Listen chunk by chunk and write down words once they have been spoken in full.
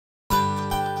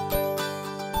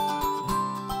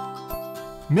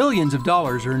Millions of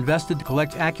dollars are invested to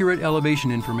collect accurate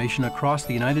elevation information across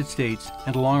the United States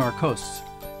and along our coasts.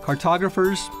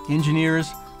 Cartographers,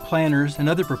 engineers, planners, and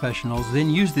other professionals then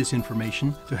use this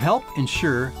information to help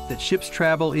ensure that ships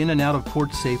travel in and out of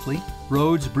ports safely,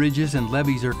 roads, bridges, and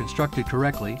levees are constructed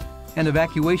correctly, and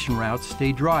evacuation routes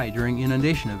stay dry during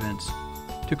inundation events.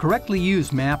 To correctly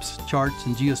use maps, charts,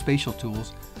 and geospatial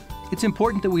tools, it's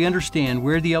important that we understand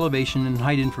where the elevation and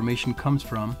height information comes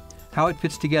from, how it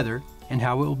fits together, and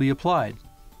how it will be applied.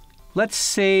 Let's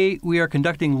say we are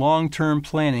conducting long-term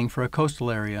planning for a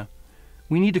coastal area.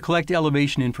 We need to collect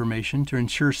elevation information to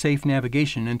ensure safe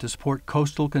navigation and to support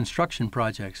coastal construction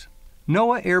projects.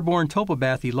 NOAA Airborne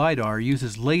Topography LiDAR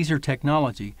uses laser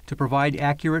technology to provide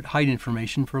accurate height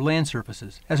information for land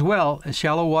surfaces, as well as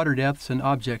shallow water depths and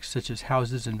objects such as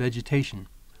houses and vegetation.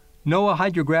 NOAA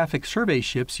hydrographic survey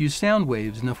ships use sound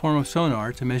waves in the form of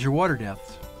sonar to measure water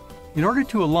depths. In order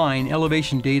to align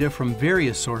elevation data from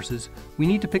various sources, we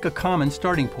need to pick a common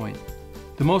starting point.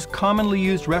 The most commonly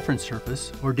used reference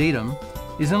surface, or datum,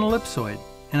 is an ellipsoid,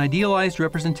 an idealized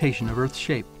representation of Earth's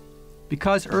shape.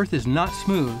 Because Earth is not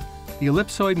smooth, the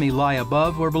ellipsoid may lie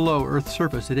above or below Earth's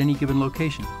surface at any given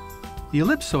location. The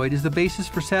ellipsoid is the basis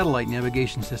for satellite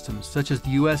navigation systems, such as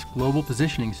the U.S. Global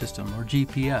Positioning System, or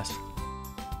GPS.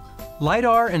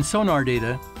 LiDAR and sonar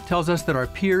data tells us that our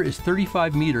pier is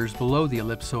 35 meters below the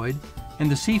ellipsoid,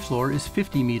 and the seafloor is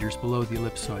 50 meters below the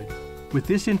ellipsoid. With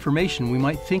this information, we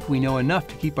might think we know enough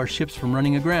to keep our ships from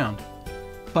running aground.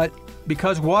 But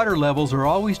because water levels are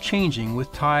always changing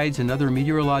with tides and other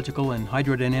meteorological and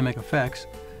hydrodynamic effects,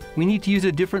 we need to use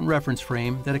a different reference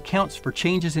frame that accounts for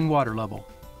changes in water level.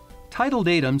 Tidal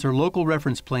datums are local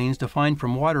reference planes defined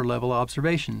from water level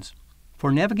observations.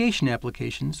 For navigation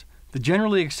applications, the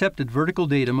generally accepted vertical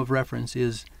datum of reference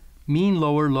is mean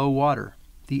lower low water,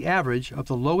 the average of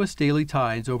the lowest daily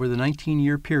tides over the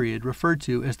 19-year period referred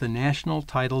to as the National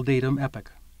Tidal Datum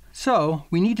Epoch. So,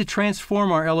 we need to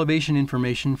transform our elevation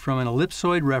information from an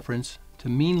ellipsoid reference to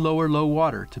mean lower low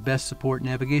water to best support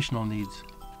navigational needs.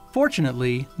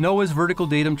 Fortunately, NOAA's Vertical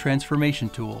Datum Transformation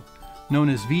tool, known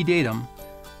as VDatum,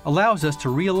 allows us to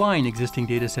realign existing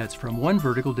datasets from one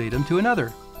vertical datum to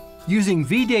another. Using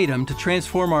VDatum to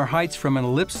transform our heights from an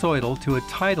ellipsoidal to a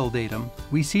tidal datum,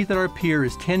 we see that our pier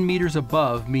is 10 meters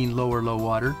above mean lower low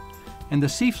water, and the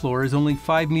seafloor is only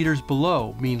 5 meters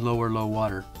below mean lower low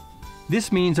water.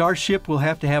 This means our ship will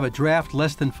have to have a draft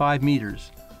less than 5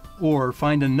 meters, or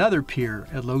find another pier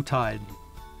at low tide.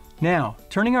 Now,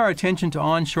 turning our attention to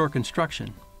onshore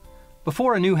construction.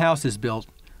 Before a new house is built,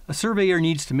 a surveyor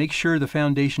needs to make sure the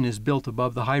foundation is built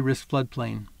above the high-risk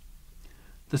floodplain.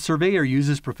 The surveyor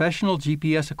uses professional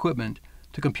GPS equipment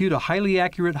to compute a highly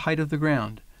accurate height of the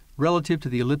ground relative to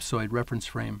the ellipsoid reference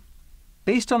frame.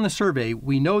 Based on the survey,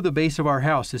 we know the base of our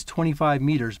house is 25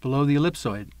 meters below the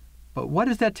ellipsoid. But what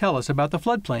does that tell us about the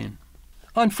floodplain?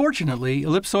 Unfortunately,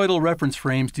 ellipsoidal reference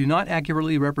frames do not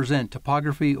accurately represent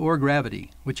topography or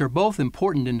gravity, which are both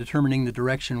important in determining the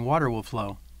direction water will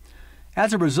flow.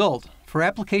 As a result, for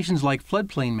applications like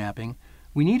floodplain mapping,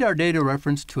 we need our data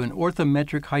reference to an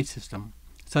orthometric height system,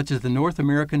 such as the North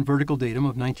American Vertical Datum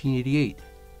of 1988,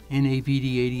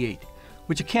 NAVD88,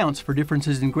 which accounts for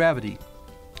differences in gravity.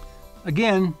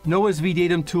 Again, NOAA's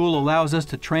VDatum tool allows us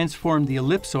to transform the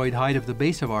ellipsoid height of the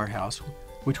base of our house,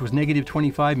 which was negative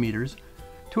 25 meters,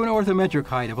 to an orthometric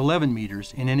height of 11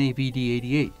 meters in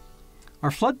NAVD88.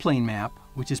 Our floodplain map,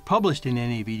 which is published in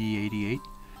NAVD88,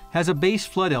 has a base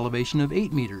flood elevation of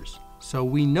 8 meters, so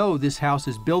we know this house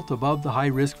is built above the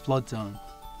high-risk flood zone.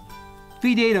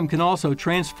 VDatum can also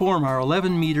transform our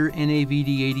 11-meter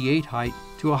NAVD88 height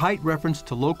to a height reference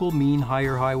to local mean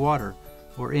higher high water,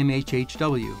 or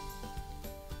MHHW.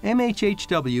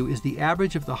 MHHW is the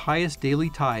average of the highest daily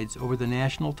tides over the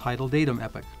National Tidal Datum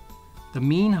Epoch. The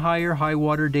mean higher high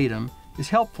water datum is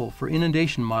helpful for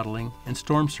inundation modeling and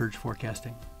storm surge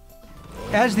forecasting.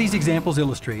 As these examples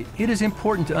illustrate, it is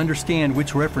important to understand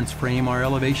which reference frame our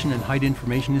elevation and height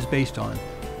information is based on,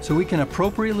 so we can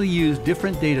appropriately use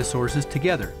different data sources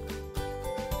together.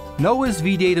 NOAA's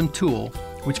VDatum tool,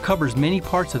 which covers many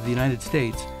parts of the United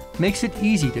States, makes it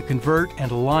easy to convert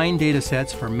and align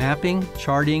datasets for mapping,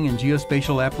 charting, and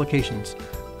geospatial applications,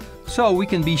 so we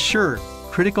can be sure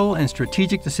critical and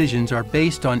strategic decisions are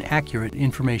based on accurate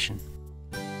information.